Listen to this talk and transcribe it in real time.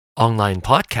Online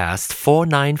Podcast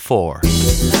 494.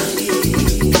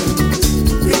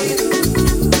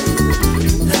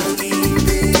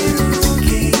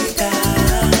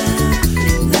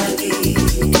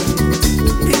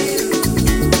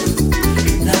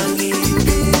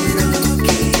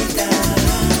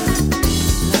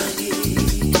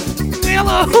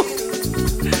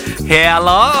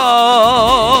 Hello!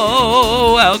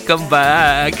 Welcome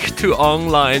back to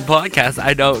Online Podcast.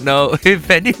 I don't know if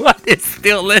anyone is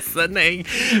still listening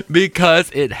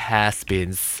because it has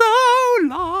been so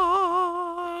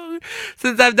long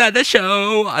since I've done the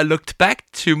show. I looked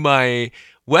back to my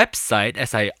website,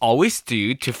 as I always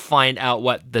do, to find out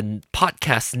what the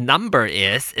podcast number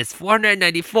is. It's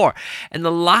 494. And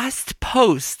the last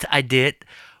post I did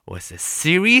was a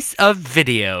series of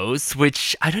videos,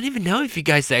 which I don't even know if you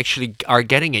guys actually are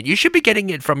getting it. You should be getting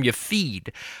it from your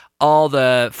feed. All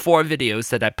the 4 videos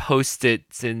that I posted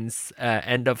since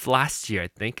end of last year, I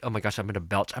think. Oh my gosh, I'm going to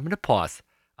belch. I'm going to pause.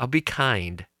 I'll be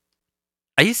kind.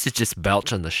 I used to just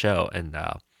belch on the show, and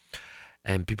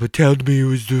people told me it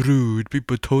was rude.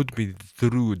 People told me it's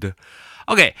rude.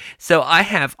 Okay, so I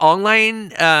have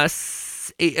online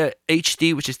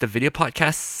HD, which is the video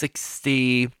podcast,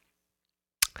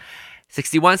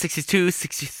 61, 62,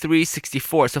 63,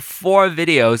 64. So 4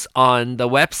 videos on the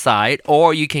website,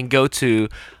 or you can go to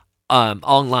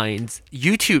Online's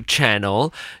YouTube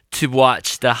channel to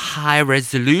watch the high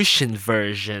resolution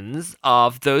versions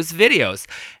of those videos.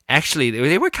 Actually,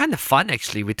 they were kind of fun,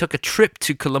 actually. We took a trip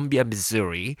to Columbia,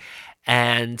 Missouri,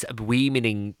 and we,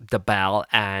 meaning the Bell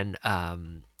and a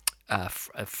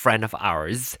friend of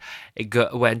ours,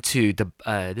 went to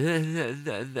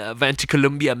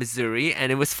Columbia, Missouri,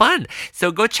 and it was fun.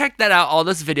 So go check that out. All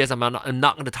those videos. I'm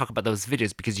not going to talk about those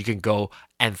videos because you can go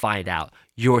and find out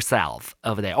yourself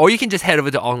over there, or you can just head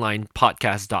over to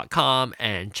onlinepodcast.com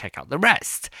and check out the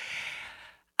rest.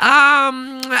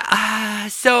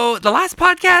 So the last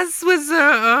podcast was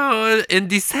in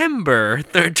December,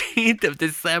 13th of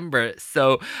December.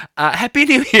 So Happy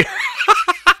New Year.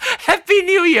 Happy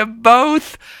New Year,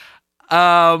 both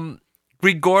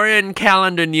Gregorian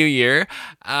calendar New Year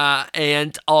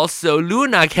and also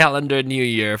Lunar calendar New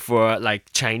Year for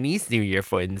like Chinese New Year,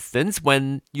 for instance.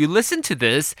 When you listen to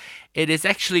this, it is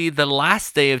actually the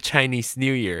last day of Chinese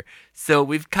New Year. So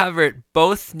we've covered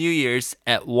both New Years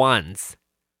at once.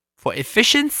 For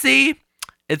efficiency,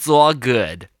 it's all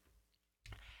good.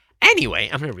 Anyway,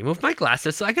 I'm going to remove my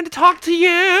glasses so I can talk to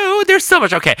you. There's so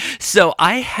much. Okay, so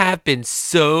I have been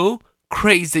so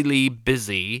crazily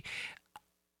busy.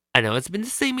 I know it's been the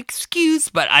same excuse,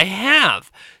 but I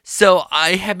have. So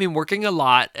I have been working a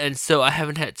lot, and so I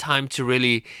haven't had time to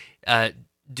really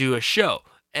do a show.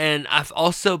 And I've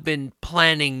also been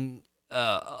planning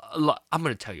a lot. I'm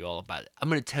going to tell you all about it. I'm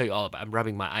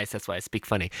rubbing my eyes. That's why I speak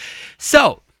funny.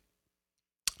 So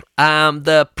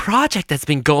the project that's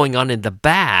been going on in the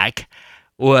back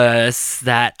was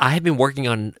that I have been working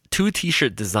on 2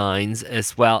 t-shirt designs,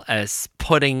 as well as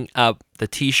putting up the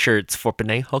t-shirts for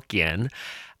Penang Hokkien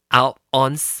out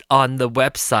on the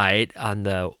website, on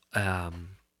the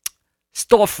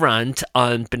storefront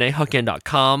on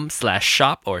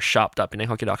penanghokkien.com/shop or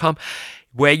shop.penanghokkien.com,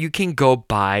 where you can go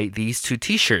buy these 2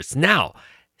 t-shirts. Now,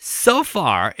 so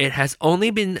far, it has only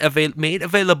been made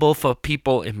available for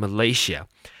people in Malaysia,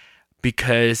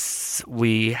 because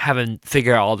we haven't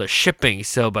figured out all the shipping.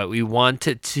 But we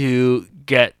wanted to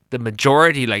get the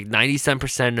majority, like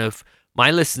 97% of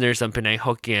my listeners on Penang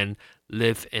Hokkien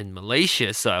live in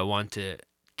Malaysia. So I want to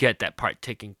get that part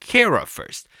taken care of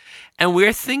first. And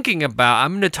we're thinking about,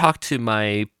 I'm going to talk to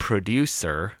my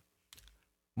producer,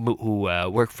 who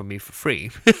worked for me for free.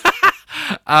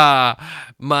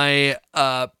 My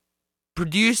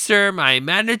producer, my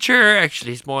manager,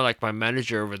 actually he's more like my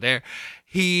manager over there.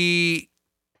 He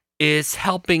is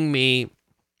helping me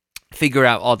figure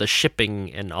out all the shipping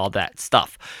and all that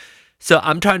stuff. So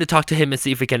I'm trying to talk to him and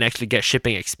see if we can actually get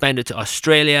shipping expanded to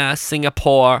Australia,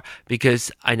 Singapore,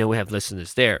 because I know we have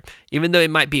listeners there. Even though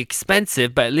it might be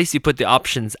expensive, but at least you put the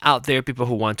options out there. People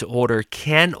who want to order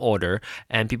can order,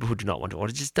 and people who do not want to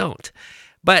order just don't.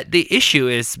 But the issue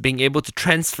is being able to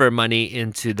transfer money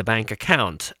into the bank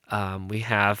account.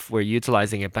 We're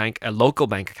utilizing a local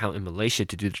bank account in Malaysia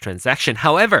to do the transaction.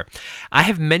 However, I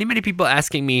have many people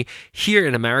asking me here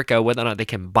in America whether or not they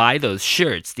can buy those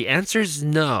shirts. The answer is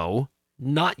no,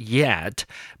 not yet.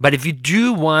 But if you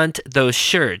do want those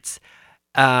shirts,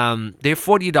 they're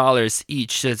 $40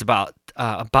 each. So it's about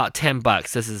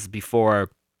 $10. This is before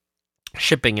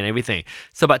shipping and everything.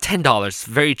 So about $10,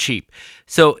 very cheap.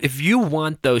 So if you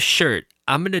want those shirts,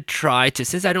 I'm going to try to,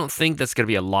 since I don't think that's going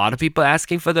to be a lot of people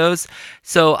asking for those.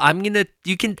 So I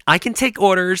can take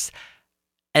orders.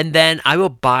 and then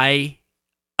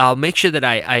I'll make sure that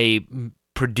I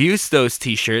produce those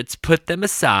t-shirts, put them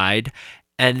aside,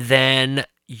 and then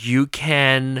you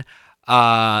can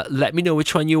let me know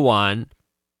which one you want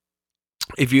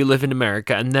if you live in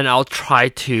America, and then I'll try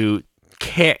to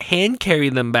hand carry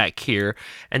them back here,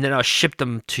 and then I'll ship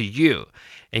them to you.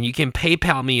 And you can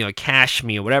PayPal me or cash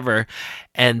me or whatever,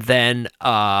 and then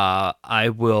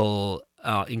I will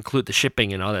include the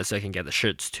shipping and all that so I can get the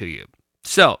shirts to you.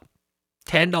 So,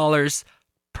 $10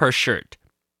 per shirt.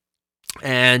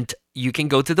 And you can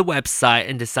go to the website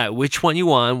and decide which one you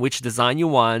want, which design you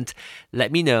want.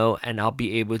 Let me know, and I'll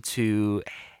be able to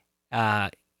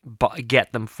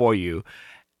get them for you,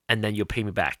 and then you'll pay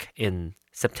me back in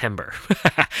September.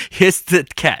 Here's the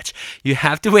catch. You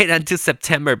have to wait until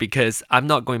September because I'm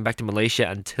not going back to Malaysia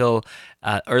until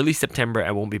early September.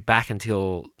 I won't be back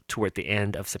until toward the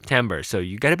end of September. So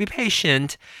you got to be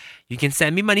patient. You can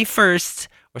send me money first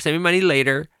or send me money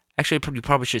later. Actually, you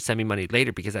probably should send me money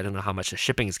later because I don't know how much the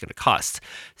shipping is going to cost.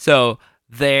 So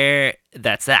that's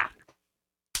that.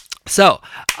 So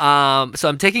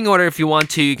I'm taking order. If you want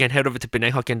to, you can head over to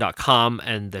penanghokkien.com,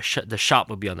 and the shop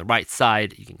will be on the right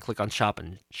side. You can click on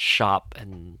shop,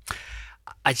 and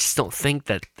I just don't think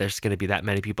that there's going to be that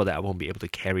many people that I won't be able to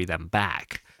carry them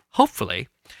back. Hopefully.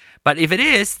 But if it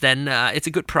is, then it's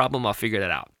a good problem. I'll figure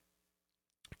that out.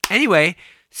 Anyway,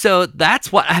 so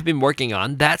that's what I've been working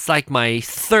on. That's like my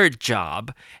third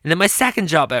job. And then my second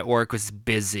job at work was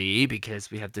busy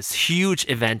because we have this huge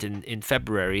event in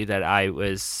February that I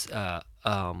was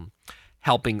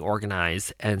helping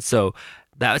organize. And so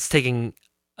that's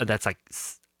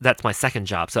my second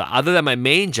job. So other than my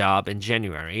main job in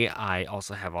January, I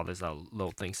also have all these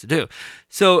little things to do.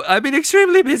 So I've been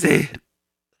extremely busy.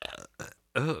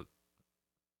 Oh.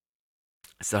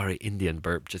 Sorry, Indian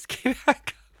burp just came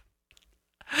back.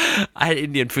 I had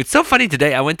Indian food. So funny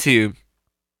today. I went to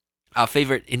our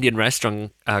favorite Indian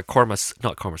restaurant, not Korma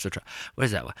Sutra. What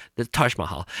is that one? The Taj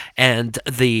Mahal. And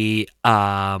the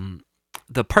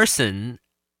person.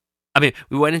 I mean,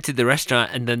 we went into the restaurant,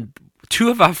 and then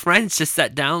two of our friends just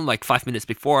sat down like 5 minutes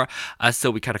before. So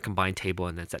we kind of combined table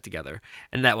and then sat together,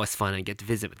 and that was fun. I get to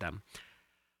visit with them.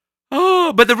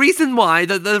 Oh, but the reason why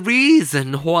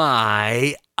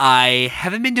I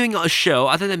haven't been doing a show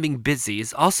other than being busy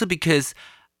is also because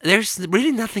there's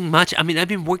really nothing much. I mean, I've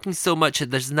been working so much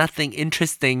that there's nothing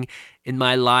interesting in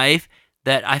my life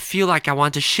that I feel like I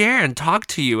want to share and talk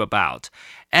to you about.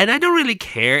 And I don't really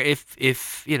care if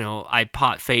I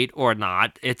pot fate or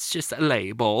not. It's just a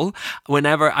label.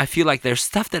 Whenever I feel like there's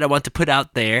stuff that I want to put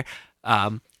out there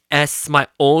as my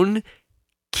own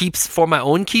for my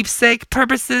own keepsake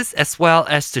purposes, as well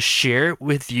as to share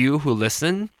with you who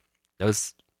listen,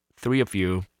 those 3 of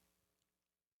you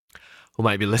who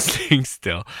might be listening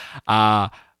still,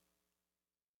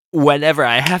 whenever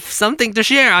I have something to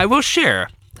share, I will share.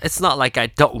 It's not like I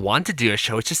don't want to do a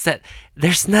show, it's just that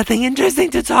there's nothing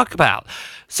interesting to talk about.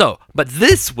 So, but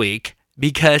this week,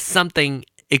 because something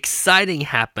exciting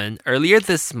happened earlier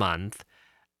this month,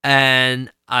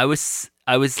 and I was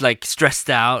like stressed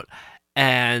out,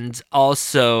 and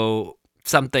also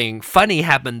something funny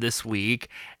happened this week.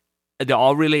 They're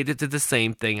all related to the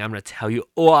same thing. I'm going to tell you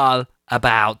all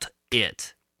about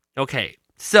it. Okay,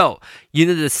 so,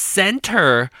 the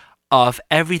center of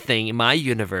everything in my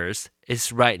universe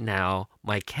is right now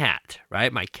my cat,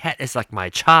 right? My cat is like my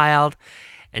child,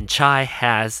 and Chai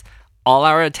has all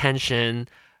our attention,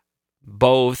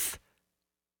 both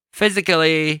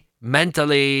physically,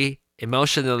 mentally,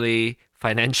 emotionally,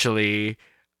 financially,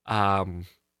 and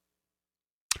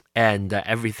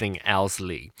everything else.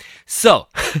 So,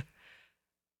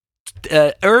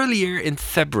 earlier in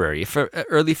February,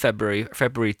 early February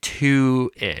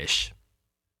 2-ish,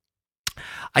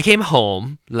 I came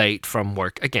home late from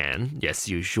work again, yes,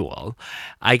 usual.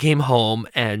 I came home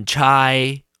and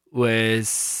Chai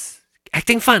was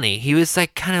acting funny. He was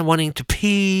like kind of wanting to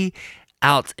pee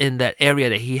out in that area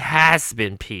that he has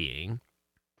been peeing.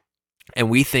 And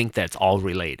we think that's all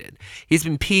related. He's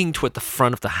been peeing toward the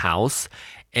front of the house,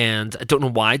 and I don't know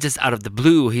why, just out of the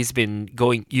blue, he's been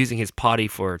using his potty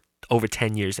for over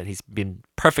 10 years, and he's been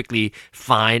perfectly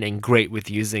fine and great with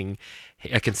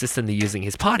consistently using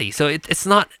his potty. So it's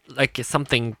not like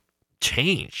something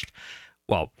changed.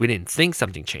 Well, we didn't think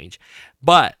something changed,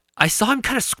 but I saw him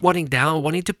kind of squatting down,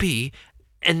 wanting to pee,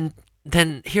 and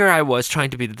then here I was trying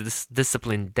to be this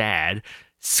disciplined dad,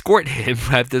 squirt him.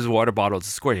 I have this water bottle to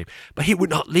squirt him, but he would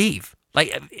not leave.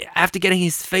 Like, after getting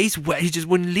his face wet, he just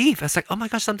wouldn't leave. I was like, oh my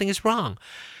gosh, something is wrong.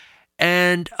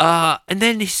 And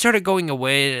then he started going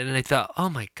away, and I thought, oh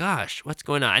my gosh, what's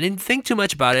going on? I didn't think too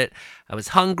much about it. I was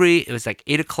hungry. It was like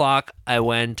 8 o'clock. I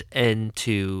went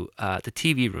into the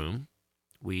TV room.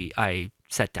 I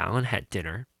sat down and had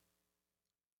dinner.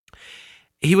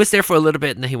 He was there for a little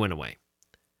bit, and then he went away.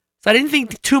 So I didn't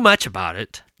think too much about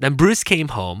it. Then Bruce came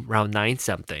home around 9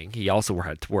 something. He also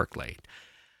had to work late.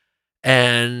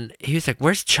 And he was like,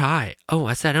 "Where's Chai?" Oh,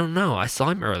 I said, "I don't know. I saw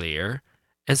him earlier."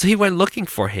 And so he went looking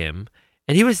for him.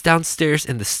 And he was downstairs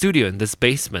in the studio, in this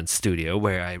basement studio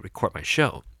where I record my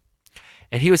show.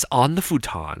 And he was on the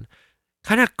futon,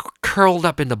 kind of curled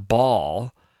up in the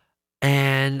ball.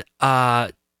 And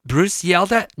Bruce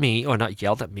yelled at me, or not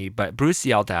yelled at me, but Bruce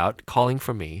yelled out, calling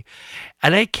for me.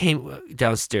 And I came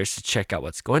downstairs to check out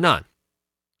what's going on.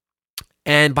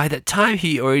 And by that time,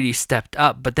 he already stepped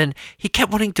up, but then he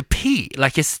kept wanting to pee.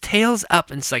 Like his tail's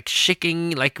up and it's like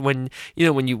shaking, like when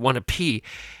you want to pee,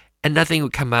 and nothing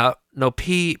would come out, no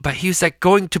pee. But he was like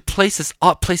going to places,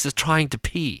 odd places, trying to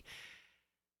pee.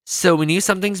 So we knew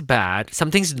something's bad,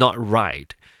 something's not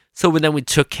right. So then we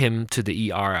took him to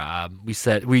the ER.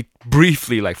 We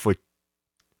briefly, like for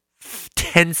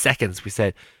 10 seconds, we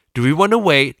said, do we want to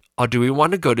wait or do we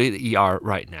want to go to the ER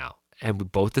right now? And we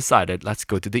both decided, let's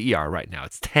go to the ER right now.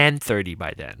 It's 10:30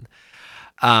 by then.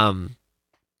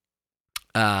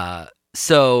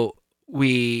 So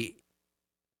we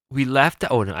left.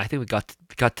 Oh no, I think we got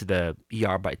to the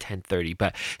ER by 10:30.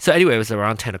 But so anyway, it was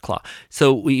around 10 o'clock.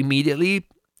 So we immediately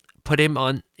put him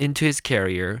into his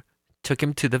carrier, took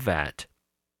him to the vet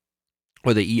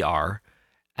or the ER.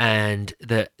 And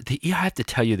the ER, I have to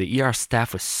tell you, the ER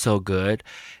staff was so good.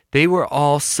 They were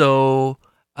all so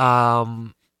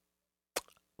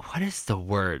what is the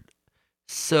word?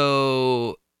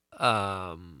 So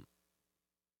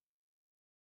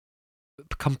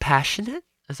compassionate?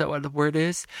 Is that what the word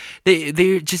is?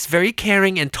 They're just very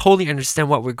caring and totally understand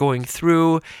what we're going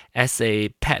through as a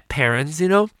pet parents,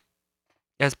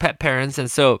 as pet parents.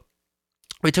 And so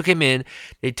we took him in.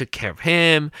 They took care of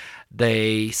him.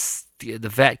 The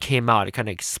vet came out to kind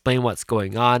of explain what's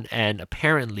going on, and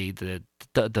apparently the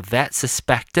vet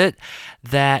suspected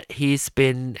that he's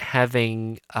been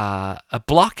having a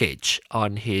blockage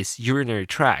on his urinary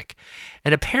tract.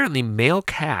 And apparently male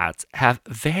cats have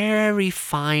very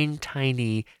fine,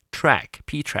 tiny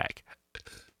pee tract.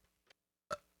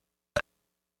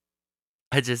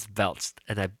 I just belched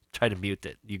and I tried to mute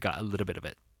it. You got a little bit of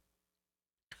it.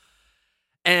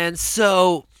 And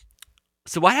so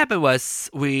what happened was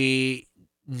we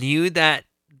knew that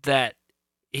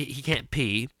he can't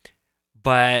pee,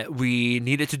 but we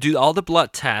needed to do all the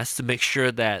blood tests to make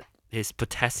sure that his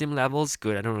potassium level is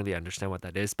good. I don't really understand what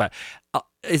that is, but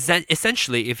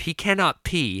essentially, if he cannot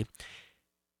pee,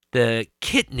 the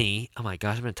kidney. Oh my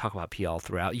gosh, I'm going to talk about pee all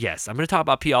throughout. Yes, I'm going to talk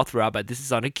about pee all throughout, but this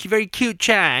is on a very cute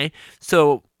Chai,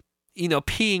 so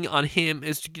peeing on him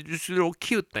is just a little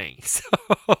cute thing. So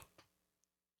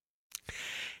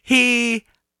he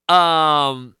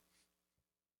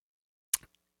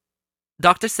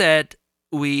doctor said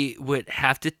we would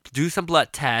have to do some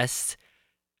blood tests,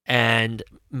 and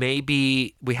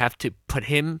maybe we have to put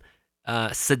him,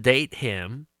 sedate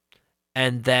him,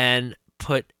 and then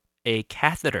put a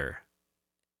catheter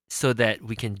so that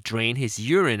we can drain his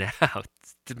urine out.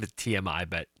 TMI,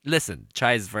 but listen,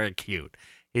 Chai is very cute.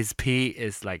 His pee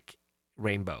is like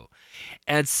rainbow.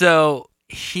 And so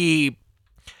he,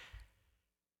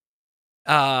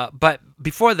 but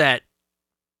before that,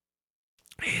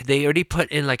 they already put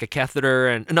in like a catheter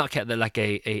and not catheter, like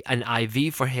an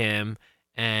IV for him,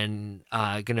 and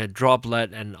gonna draw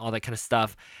blood and all that kind of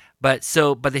stuff. But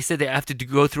they said they have to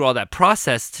go through all that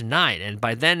process tonight, and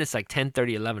by then it's like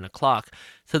 10:30, 11 o'clock.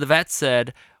 So the vet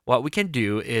said, what we can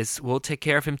do is we'll take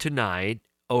care of him tonight.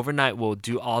 Overnight, we'll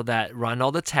do all that, run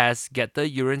all the tests, get the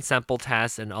urine sample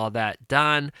tests and all that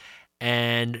done.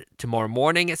 And tomorrow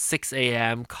morning at 6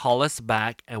 a.m., call us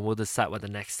back and we'll decide what the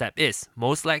next step is.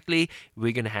 Most likely,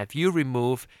 we're going to have you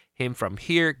remove him from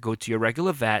here, go to your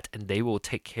regular vet, and they will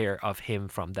take care of him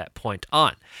from that point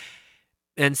on.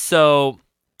 And so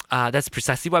that's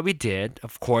precisely what we did.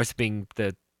 Of course, being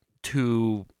the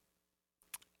two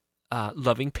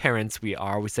loving parents we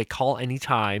are, we say call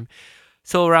anytime.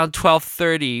 So around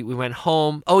 12:30, we went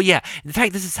home. Oh yeah, in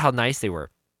fact, this is how nice they were.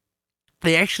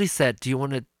 They actually said, do you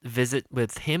want to visit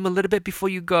with him a little bit before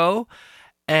you go?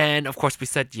 And of course we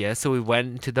said yes. So we went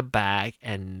into the back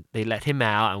and they let him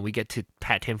out and we get to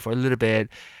pet him for a little bit.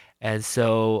 And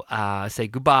so say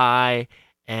goodbye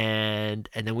and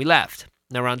then we left.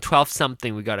 And around 12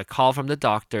 something, we got a call from the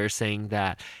doctor saying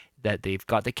that that they've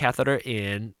got the catheter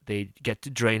in, they get to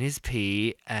drain his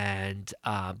pee, and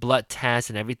blood test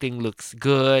and everything looks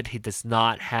good. He does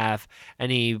not have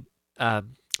any uh,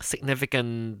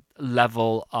 significant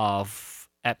level of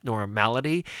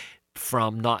abnormality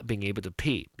from not being able to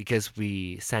pee because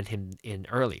we sent him in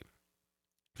early.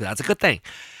 So that's a good thing.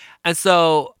 And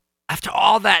so after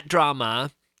all that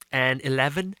drama and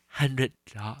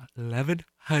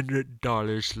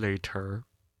 $1,100 later,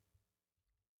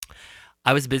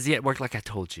 I was busy at work, like I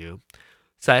told you.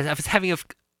 So I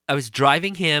was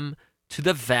driving him to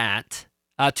the vet,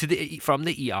 from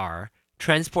the ER,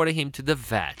 transporting him to the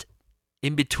vet.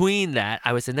 In between that,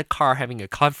 I was in the car having a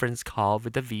conference call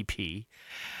with the VP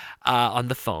on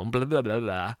the phone. Blah blah blah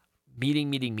blah.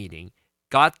 Meeting.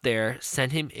 Got there,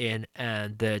 sent him in,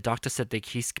 and the doctor said that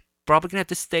he's probably gonna have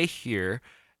to stay here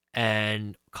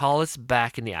and call us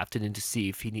back in the afternoon to see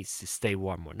if he needs to stay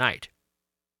one more night.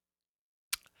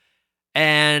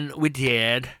 And we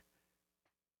did.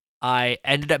 I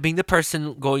ended up being the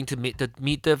person going to meet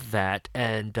the vet,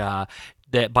 and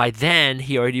that by then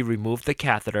he already removed the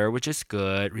catheter, which is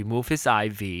good. Removed his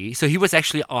IV, so he was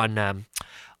actually on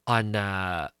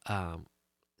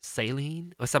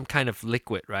saline or some kind of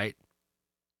liquid, right?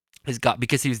 He's got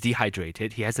because he was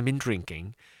dehydrated. He hasn't been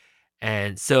drinking,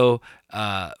 and so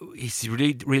he's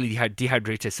really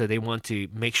dehydrated. So they want to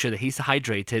make sure that he's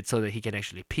hydrated so that he can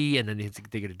actually pee, and then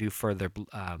they're gonna do further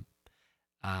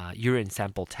urine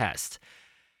sample test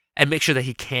and make sure that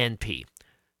he can pee.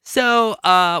 So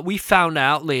we found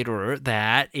out later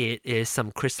that it is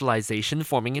some crystallization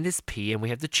forming in his pee, and we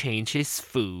have to change his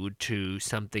food to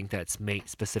something that's made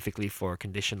specifically for a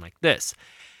condition like this.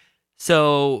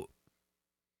 So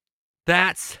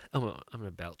that's I'm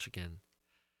gonna belch again.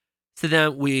 So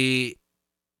then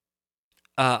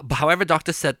however,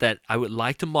 doctor said that I would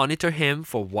like to monitor him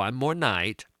for one more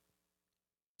night.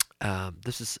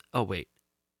 This is wait.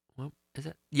 Is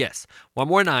it? Yes, one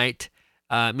more night,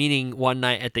 meaning one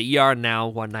night at the ER, now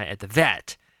one night at the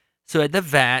vet. So at the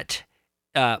vet,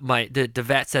 the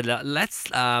vet said, "Let's.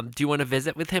 Do you want to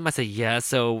visit with him?" I said, "Yeah."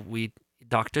 So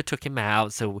doctor took him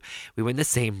out. So we went in the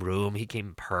same room. He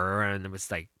came purr and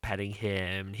was like petting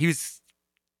him. He was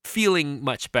feeling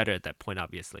much better at that point,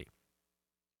 obviously.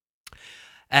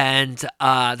 And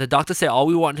the doctor said all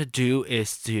we want to do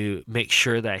is to make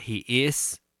sure that he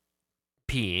is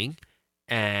peeing,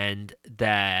 and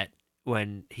that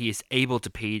when he is able to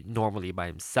pee normally by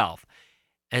himself.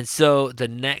 And so the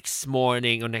next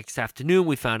morning or next afternoon,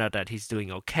 we found out that he's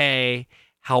doing okay.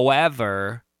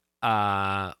 However,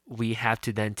 we have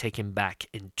to then take him back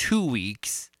in 2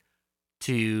 weeks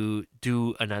to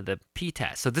do another pee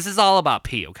test. So this is all about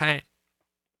pee, okay?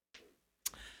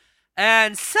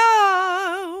 And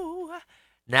so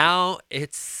now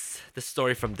it's the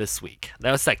story from this week.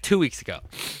 That was like 2 weeks ago.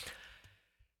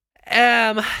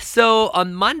 So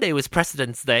on Monday was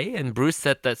President's Day, and Bruce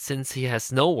said that since he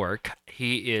has no work,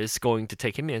 he is going to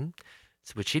take him in,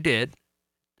 which he did.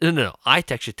 No, I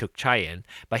actually took Chai in,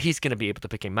 but he's going to be able to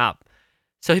pick him up.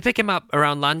 So he picked him up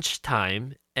around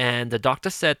lunchtime, and the doctor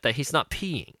said that he's not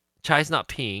peeing. Chai's not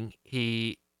peeing.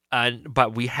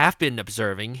 But we have been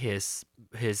observing his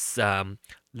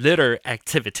litter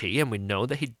activity, and we know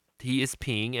that he is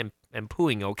peeing and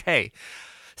pooing okay.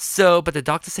 So, but the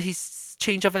doctor said he's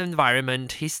change of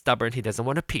environment. He's stubborn. He doesn't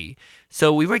want to pee.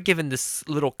 So we were given this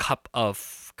little cup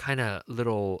of kind of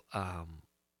little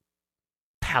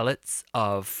pellets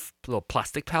of little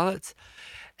plastic pellets,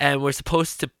 and we're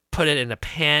supposed to put it in a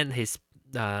pan, his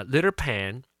litter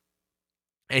pan,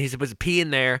 and he's supposed to pee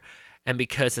in there. And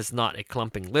because it's not a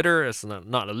clumping litter, it's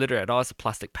not a litter at all, it's a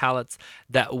plastic pellets,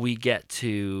 that we get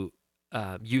to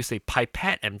use a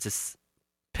pipette and just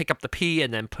pick up the pee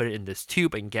and then put it in this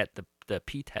tube and get the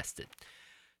pee tested.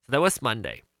 So that was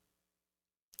Monday.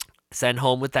 Sent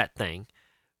home with that thing.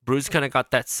 Bruce kind of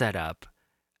got that set up,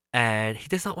 and he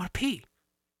does not want to pee.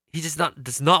 He does not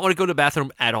want to go to the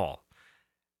bathroom at all.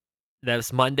 That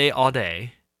was Monday all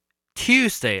day.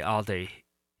 Tuesday all day,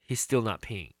 he's still not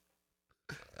peeing.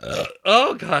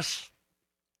 Oh gosh.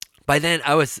 By then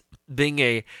I was being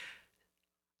a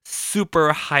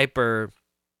super hyper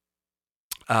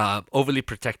overly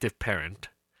protective parent.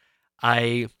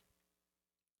 I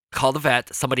called the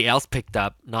vet. Somebody else picked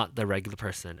up, not the regular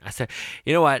person. I said,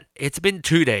 you know what? It's been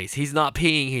 2 days. He's not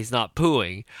peeing. He's not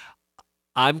pooing.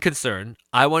 I'm concerned.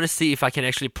 I want to see if I can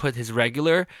actually put his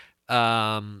regular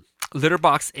litter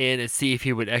box in and see if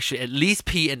he would actually at least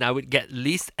pee, and I would get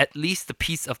at least the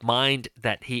peace of mind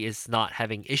that he is not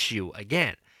having issue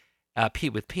again, pee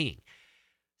with peeing.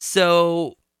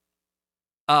 So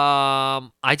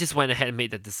I just went ahead and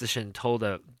made the decision. Told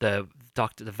the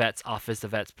doctor, the vet's office,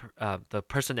 the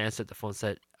person that answered the phone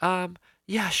said,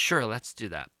 yeah, sure, let's do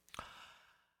that.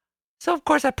 So of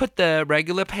course I put the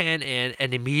regular pan in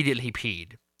and immediately he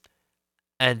peed.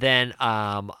 And then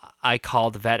I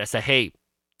called the vet. I said, hey,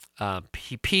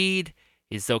 he peed.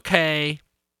 He's okay.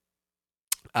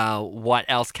 What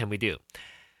else can we do?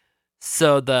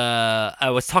 So I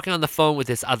was talking on the phone with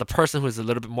this other person who's a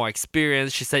little bit more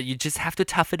experienced. She said, you just have to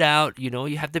tough it out.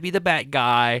 You have to be the bad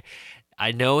guy.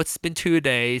 I know it's been 2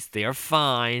 days. They are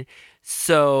fine.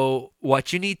 So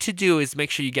what you need to do is make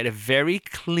sure you get a very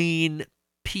clean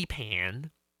pee pan.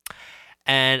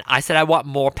 And I said I want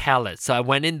more pellets. So I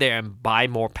went in there and buy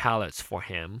more pellets for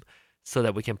him so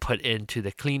that we can put into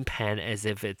the clean pan as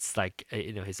if it's like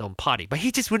his own potty. But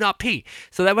he just would not pee.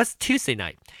 So that was Tuesday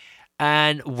night.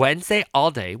 And Wednesday all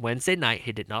day, Wednesday night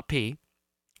he did not pee.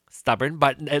 Stubborn,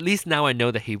 but at least now I know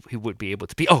that he would be able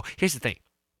to pee. Oh, here's the thing.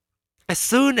 As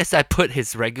soon as I put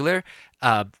his regular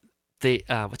the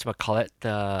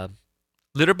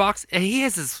litter box, and he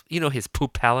has this, his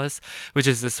poop palace, which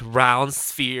is this round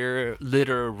sphere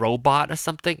litter robot or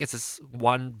something. It's this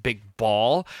one big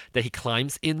ball that he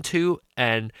climbs into,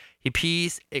 and he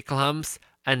pees, it clumps,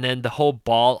 and then the whole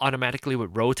ball automatically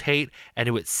would rotate, and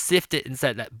it would sift it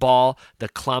inside that ball. The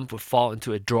clump would fall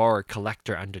into a drawer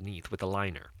collector underneath with a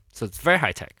liner. So it's very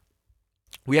high tech.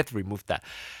 We have to remove that.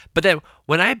 But then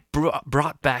when I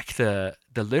brought back the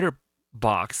litter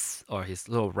box, or his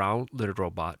little round litter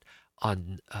robot,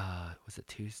 on was it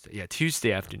Tuesday? Yeah,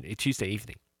 Tuesday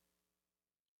evening.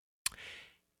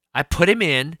 I put him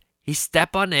in. He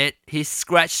stepped on it. He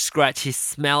scratched. He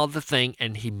smelled the thing,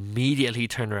 and he immediately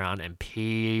turned around and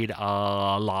peed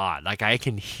a lot. Like I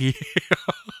can hear.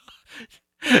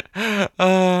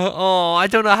 I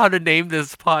don't know how to name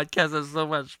this podcast. There's so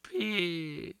much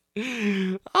pee.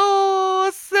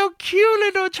 Oh, so cute,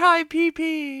 little chai pee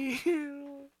pee.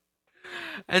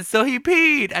 And so he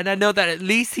peed, and I know that at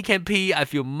least he can pee. I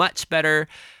feel much better.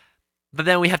 But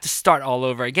then we have to start all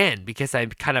over again because I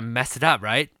kind of messed it up,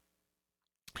 right?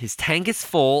 His tank is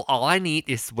full. All I need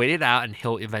is wait it out, and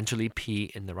he'll eventually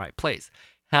pee in the right place.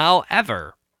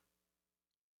 However,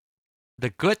 the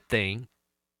good thing...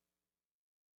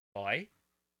 Boy?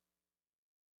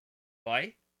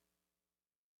 Thought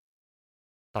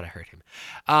I heard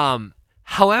him.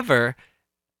 However,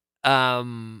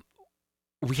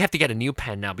 we have to get a new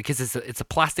pen now because it's a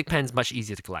plastic pen. It's much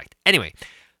easier to collect. Anyway,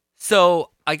 so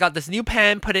I got this new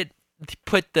pen,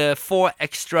 put the 4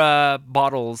 extra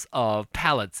bottles of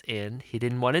pellets in. He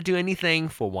didn't want to do anything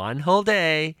for one whole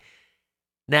day.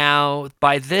 Now,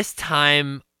 by this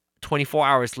time, 24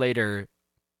 hours later,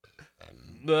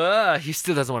 he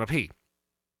still doesn't want to pee.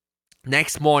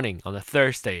 Next morning, on a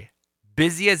Thursday,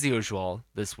 busy as usual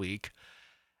this week,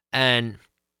 and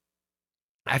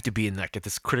I have to be in at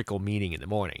this critical meeting in the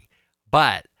morning.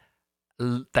 But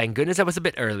thank goodness I was a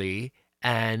bit early,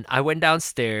 and I went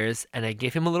downstairs and I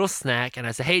gave him a little snack, and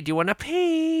I said, hey, do you want to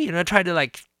pee? I tried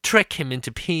to trick him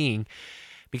into peeing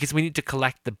because we need to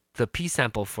collect the pee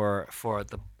sample for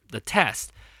the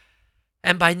test.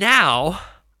 And by now,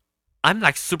 I'm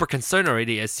super concerned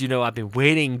already, as I've been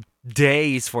waiting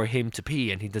days for him to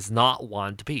pee, and he does not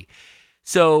want to pee.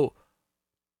 So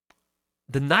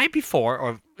the night before,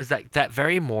 or it was that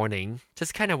very morning,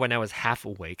 just kind of when I was half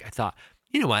awake, I thought,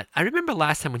 you know what? I remember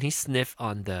last time when he sniffed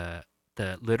on the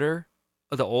litter,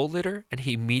 or the old litter, and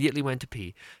he immediately went to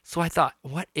pee. So I thought,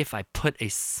 what if I put a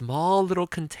small little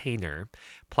container,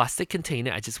 plastic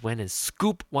container, I just went and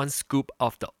scoop one scoop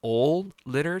of the old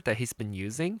litter that he's been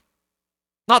using.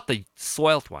 Not the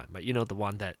soiled one, but the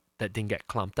one that didn't get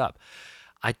clumped up.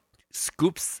 I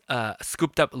scooped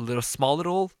up a small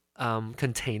little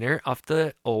container of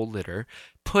the old litter,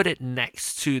 put it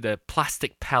next to the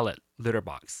plastic pellet litter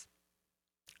box.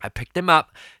 I picked him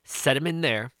up, set him in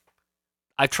there.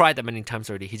 I've tried that many times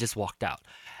already. He just walked out,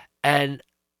 and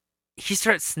he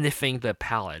started sniffing the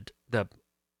pallet,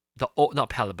 not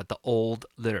pallet, but the old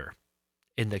litter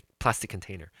in the plastic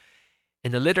container.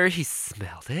 In the litter, he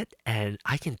smelled it, and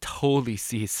I can totally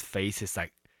see his face. It's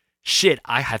like, shit,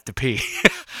 I have to pee.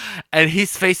 And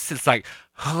his face is like,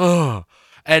 oh.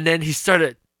 And then he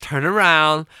started turn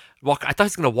around, walk. I thought he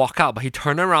was gonna walk out, but he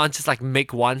turned around, just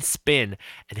make one spin,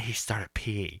 and he started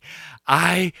peeing.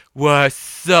 I was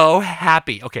so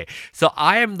happy. Okay, so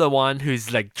I am the one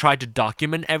who's tried to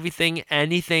document everything,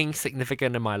 anything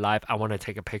significant in my life. I want to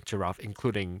take a picture of,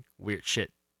 including weird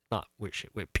shit not would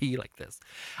pee like this.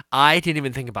 I didn't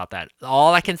even think about that.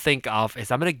 All I can think of is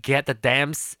I'm gonna get the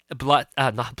damn blood,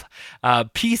 not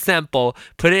pee sample,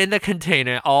 put it in the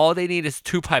container. All they need is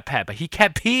 2 pipette, but he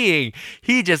kept peeing.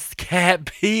 He just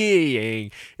kept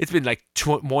peeing. It's been like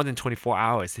more than 24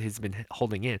 hours. He's been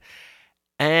holding in,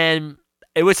 and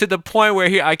it was to the point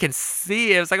where I can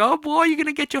see it. It was like, oh boy, you're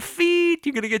gonna get your feet,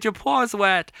 you're gonna get your paws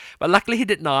wet. But luckily he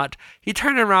did not. He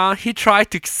turned around, he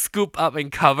tried to scoop up and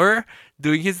cover,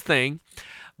 doing his thing.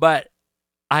 But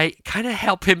I kind of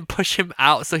helped him push him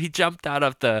out, so he jumped out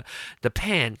of the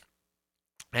pan.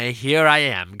 And here I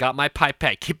am, got my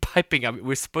pipette, keep piping. I mean,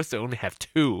 we're supposed to only have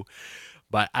 2.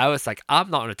 But I was like, I'm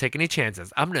not gonna take any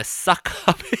chances. I'm gonna suck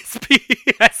up his pee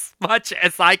as much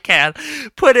as I can,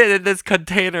 put it in this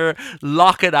container,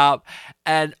 lock it up,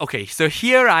 and okay, so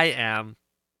here I am,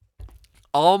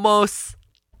 almost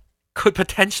could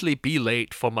potentially be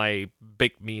late for my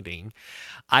big meeting.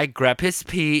 I grab his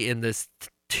pee in this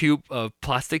tube of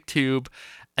plastic tube,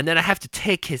 and then I have to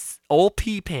take his old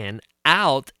pee pan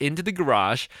out into the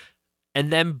garage,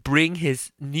 and then bring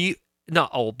his new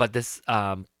not old, but this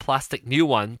plastic new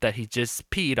one that he just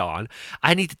peed on.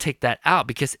 I need to take that out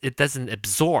because it doesn't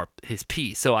absorb his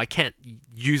pee, so I can't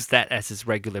use that as his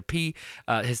regular pee,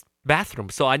 his bathroom.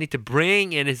 So I need to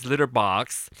bring in his litter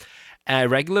box, a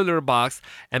regular litter box,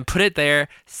 and put it there,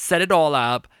 set it all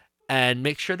up, and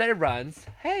make sure that it runs.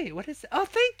 Hey, what is? Oh,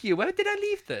 thank you. Where did I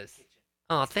leave this?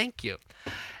 Oh, thank you.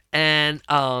 And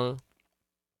what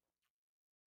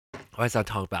was I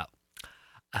talking about?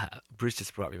 Bruce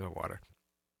just brought me my water.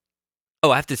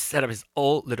 Oh, I have to set up his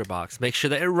old litter box, make sure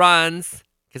that it runs,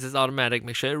 because it's automatic,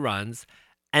 make sure it runs,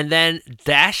 and then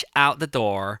dash out the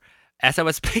door. As I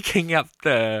was picking up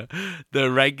the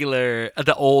regular,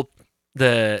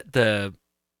 the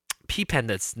pee pen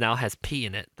that now has pee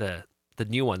in it, the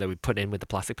new one that we put in with the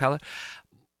plastic pallet,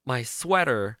 my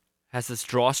sweater has this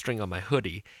drawstring on my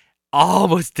hoodie.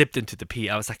 Almost dipped into the pee.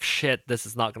 I was like, shit, this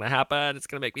is not gonna happen. It's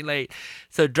gonna make me late.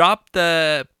 So drop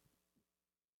this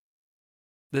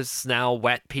now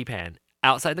wet pee pan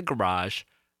outside the garage,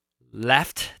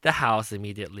 left the house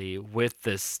immediately with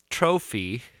this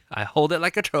trophy. I hold it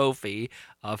like a trophy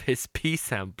of his pee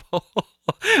sample.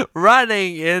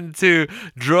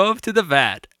 Drove to the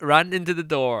vet, ran into the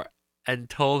door,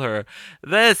 and told her,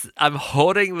 I'm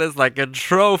holding this like a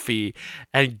trophy,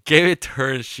 and gave it to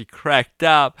her, and she cracked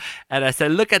up. And I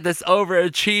said, look at this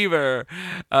overachiever.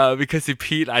 Because he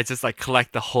peed, I just like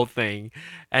collect the whole thing.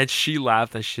 And she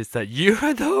laughed and she said, you're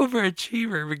the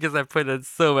overachiever because I put in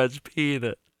so much pee in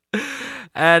it.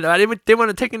 And I didn't want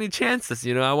to take any chances,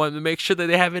 I wanted to make sure that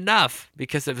they have enough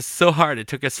because it was so hard. It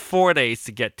took us 4 days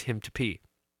to get him to pee.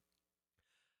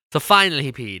 So finally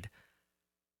he peed.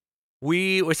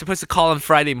 We were supposed to call on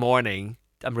Friday morning.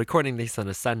 I'm recording this on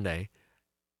a Sunday.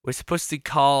 We're supposed to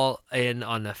call in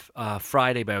on a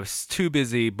Friday, but I was too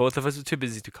busy. Both of us were too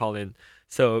busy to call in.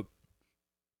 So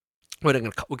we're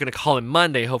gonna call him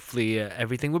Monday. Hopefully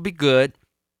everything will be good.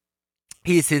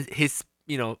 He's his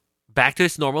back to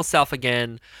his normal self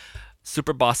again.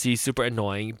 Super bossy, super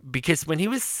annoying. Because when he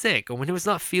was sick or when he was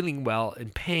not feeling well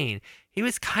in pain, he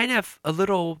was kind of a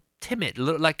little timid,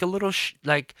 like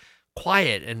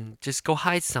quiet and just go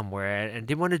hide somewhere and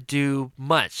didn't want to do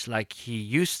much like he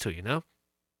used to.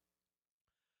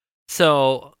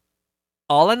 So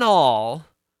all in all,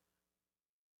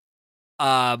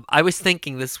 I was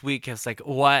thinking this week, I was like,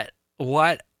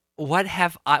 how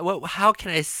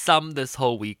can I sum this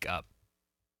whole week up?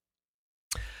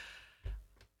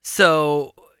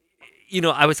 So,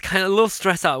 I was kind of a little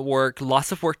stressed out at work,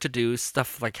 lots of work to do,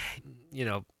 stuff like,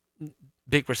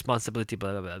 big responsibility,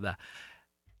 blah, blah, blah, blah.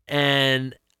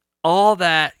 And all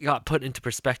that got put into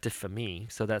perspective for me.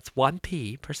 So that's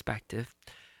 1P perspective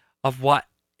of what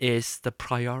is the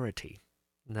priority,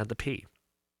 another P.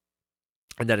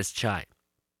 And that is Chai.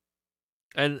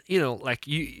 And, like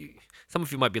some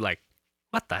of you might be like,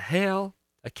 what the hell?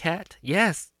 A cat?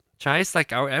 Yes, Chai is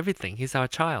like our everything. He's our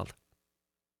child.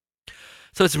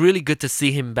 So it's really good to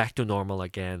see him back to normal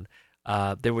again.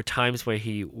 There were times where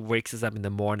he wakes us up in the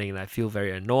morning and I feel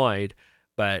very annoyed,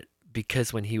 but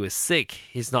because when he was sick,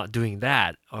 he's not doing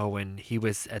that. Or when he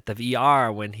was at the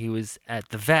VR, when he was at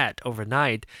the vet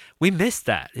overnight, we missed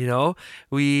that,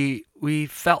 We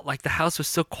felt like the house was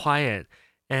so quiet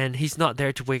and he's not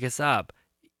there to wake us up.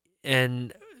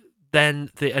 And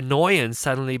then the annoyance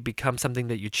suddenly becomes something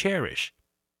that you cherish.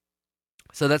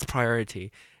 So that's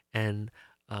priority. And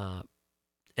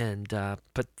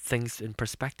put things in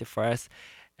perspective for us.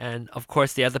 And of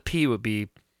course, the other P would be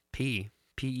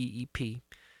P-E-E-P.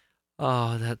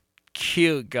 Oh, that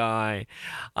cute guy.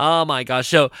 Oh my gosh.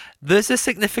 So this is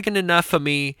significant enough for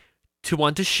me to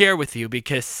want to share with you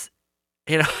because,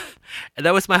 you know,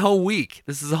 that was my whole week.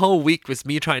 This is a whole week was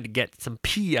me trying to get some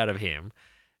pee out of him.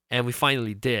 And we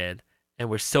finally did. And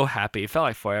we're so happy. It felt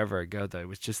like forever ago, though. It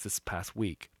was just this past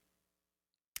week.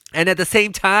 And at the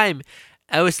same time,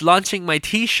 I was launching my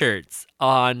t-shirts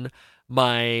on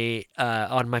my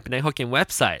Penang Hokkien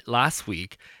website last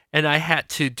week. And I had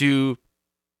to do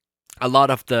a lot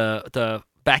of the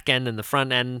back end and the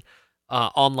front end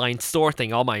online store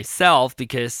thing all myself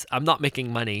because I'm not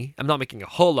making money. I'm not making a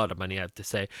whole lot of money, I have to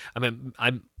say. I mean,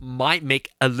 I might make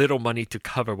a little money to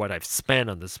cover what I've spent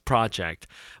on this project,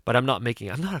 but I'm not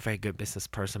a very good business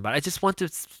person, but I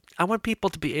want people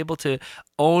to be able to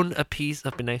own a piece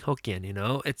of Penang Hokkien, you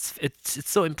know? It's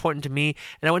so important to me,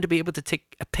 and I want to be able to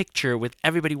take a picture with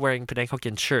everybody wearing Penang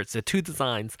Hokkien shirts. There are 2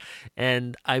 designs,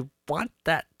 and I want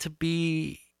that to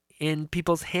be in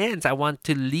people's hands. I want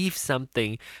to leave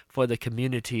something for the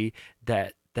community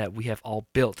that we have all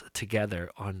built together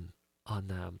on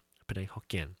Penang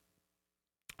Hokkien.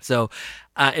 So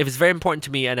it was very important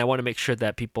to me, and I want to make sure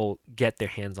that people get their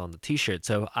hands on the t-shirt.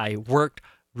 So I worked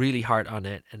really hard on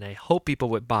it, and I hope people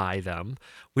would buy them.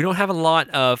 We don't have a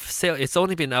lot of sale. It's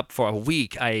only been up for a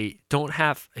week. I don't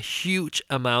have a huge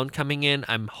amount coming in.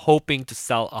 I'm hoping to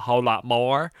sell a whole lot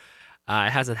more.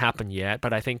 It hasn't happened yet,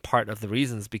 but I think part of the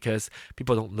reason is because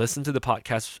people don't listen to the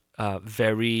podcast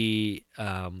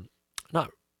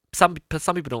some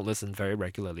people don't listen very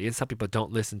regularly, and some people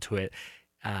don't listen to it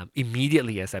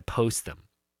immediately as I post them.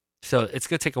 So it's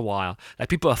gonna take a while. Like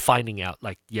people are finding out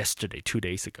like yesterday, 2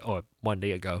 days ago, or 1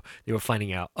 day ago, they were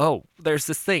finding out, oh, there's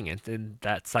this thing, and then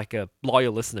that's like a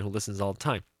loyal listener who listens all the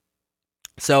time.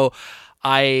 So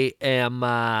I'm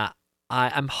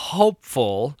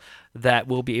hopeful that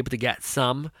we'll be able to get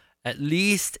some, at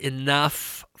least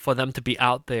enough for them to be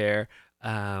out there,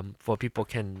 for people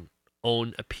can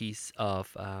own a piece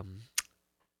of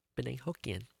Penang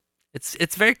Hokkien.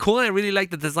 It's very cool, and I really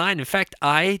like the design. In fact,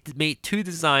 I made 2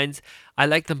 designs. I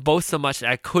like them both so much that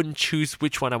I couldn't choose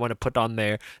which one I want to put on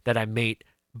there, that I made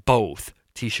both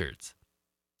t-shirts.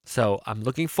 So I'm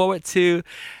looking forward to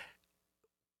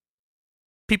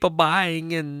people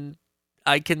buying, and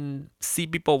I can see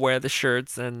people wear the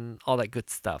shirts and all that good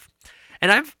stuff.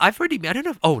 And I've already, I don't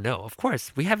know. Oh no, of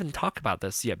course we haven't talked about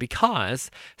this yet, because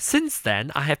since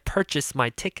then I have purchased my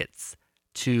tickets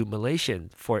to Malaysia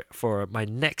for my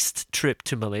next trip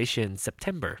to Malaysia in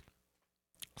September.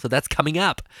 So that's coming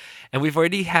up, and we've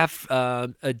already have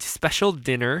a special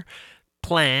dinner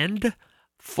planned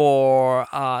for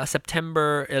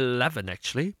September 11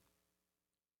 actually.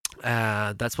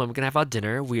 That's when we're gonna have our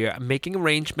dinner. We are making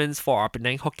arrangements for our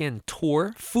Penang Hokkien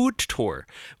tour, food tour.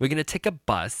 We're gonna take a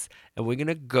bus, and we're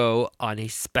gonna go on a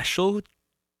special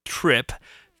trip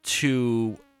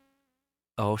to.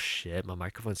 Oh shit! My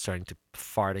microphone's starting to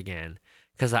fart again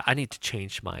because I need to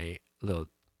change my little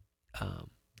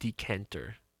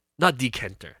decanter. Not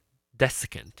decanter,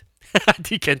 desiccant.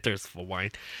 Decanters for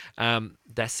wine.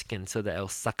 Desiccant, so that it'll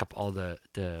suck up all the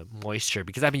moisture,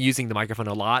 because I've been using the microphone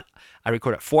a lot. I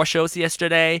recorded 4 shows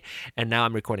yesterday, and now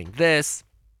I'm recording this.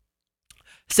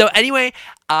 So anyway,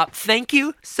 thank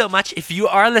you so much. If you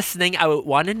are listening, I would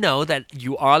want to know that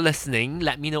you are listening.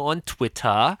 Let me know on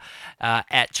Twitter,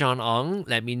 at John Ong.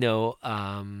 Let me know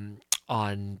on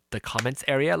the comments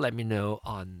area. Let me know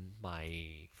on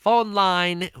my phone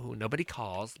line. Ooh, nobody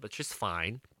calls, but just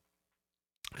fine.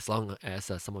 As long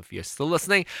as some of you are still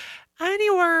listening.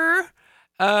 Anywhere.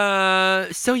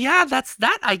 So yeah, that's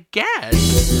that, I guess.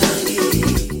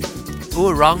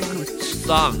 Ooh, wrong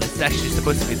song. It's actually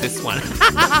supposed to be this one.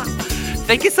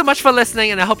 Thank you so much for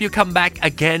listening, and I hope you come back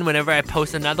again whenever I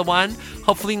post another one.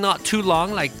 Hopefully not too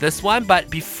long like this one, but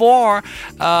before,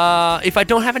 if I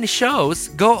don't have any shows,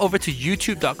 go over to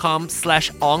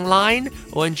youtube.com/ongline,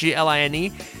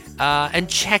 ONGLINE, and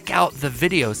check out the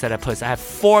videos that I post. I have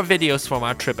 4 videos from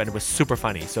our trip, and it was super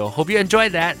funny. So hope you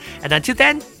enjoyed that. And until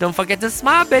then, don't forget to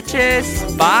smile,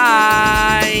 bitches.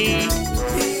 Bye.